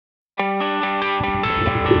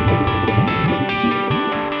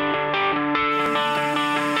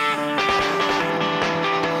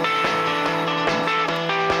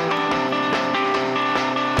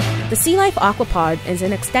SeaLife AquaPod is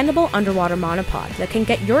an extendable underwater monopod that can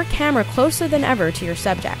get your camera closer than ever to your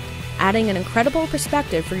subject, adding an incredible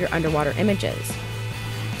perspective for your underwater images.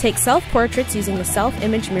 Take self-portraits using the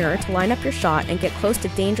self-image mirror to line up your shot and get close to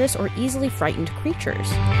dangerous or easily frightened creatures.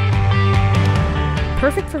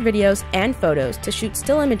 Perfect for videos and photos. To shoot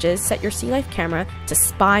still images, set your SeaLife camera to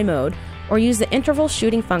spy mode or use the interval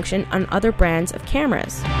shooting function on other brands of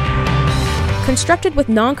cameras. Constructed with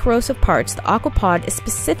non-corrosive parts, the AquaPod is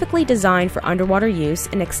specifically designed for underwater use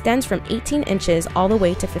and extends from 18 inches all the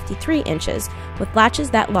way to 53 inches, with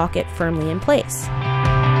latches that lock it firmly in place.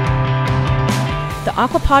 The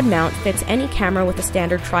AquaPod mount fits any camera with a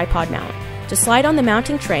standard tripod mount. Just slide on the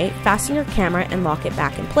mounting tray, fasten your camera, and lock it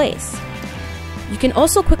back in place. You can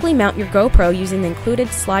also quickly mount your GoPro using the included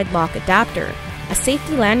slide lock adapter. A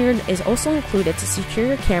safety lanyard is also included to secure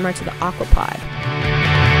your camera to the AquaPod.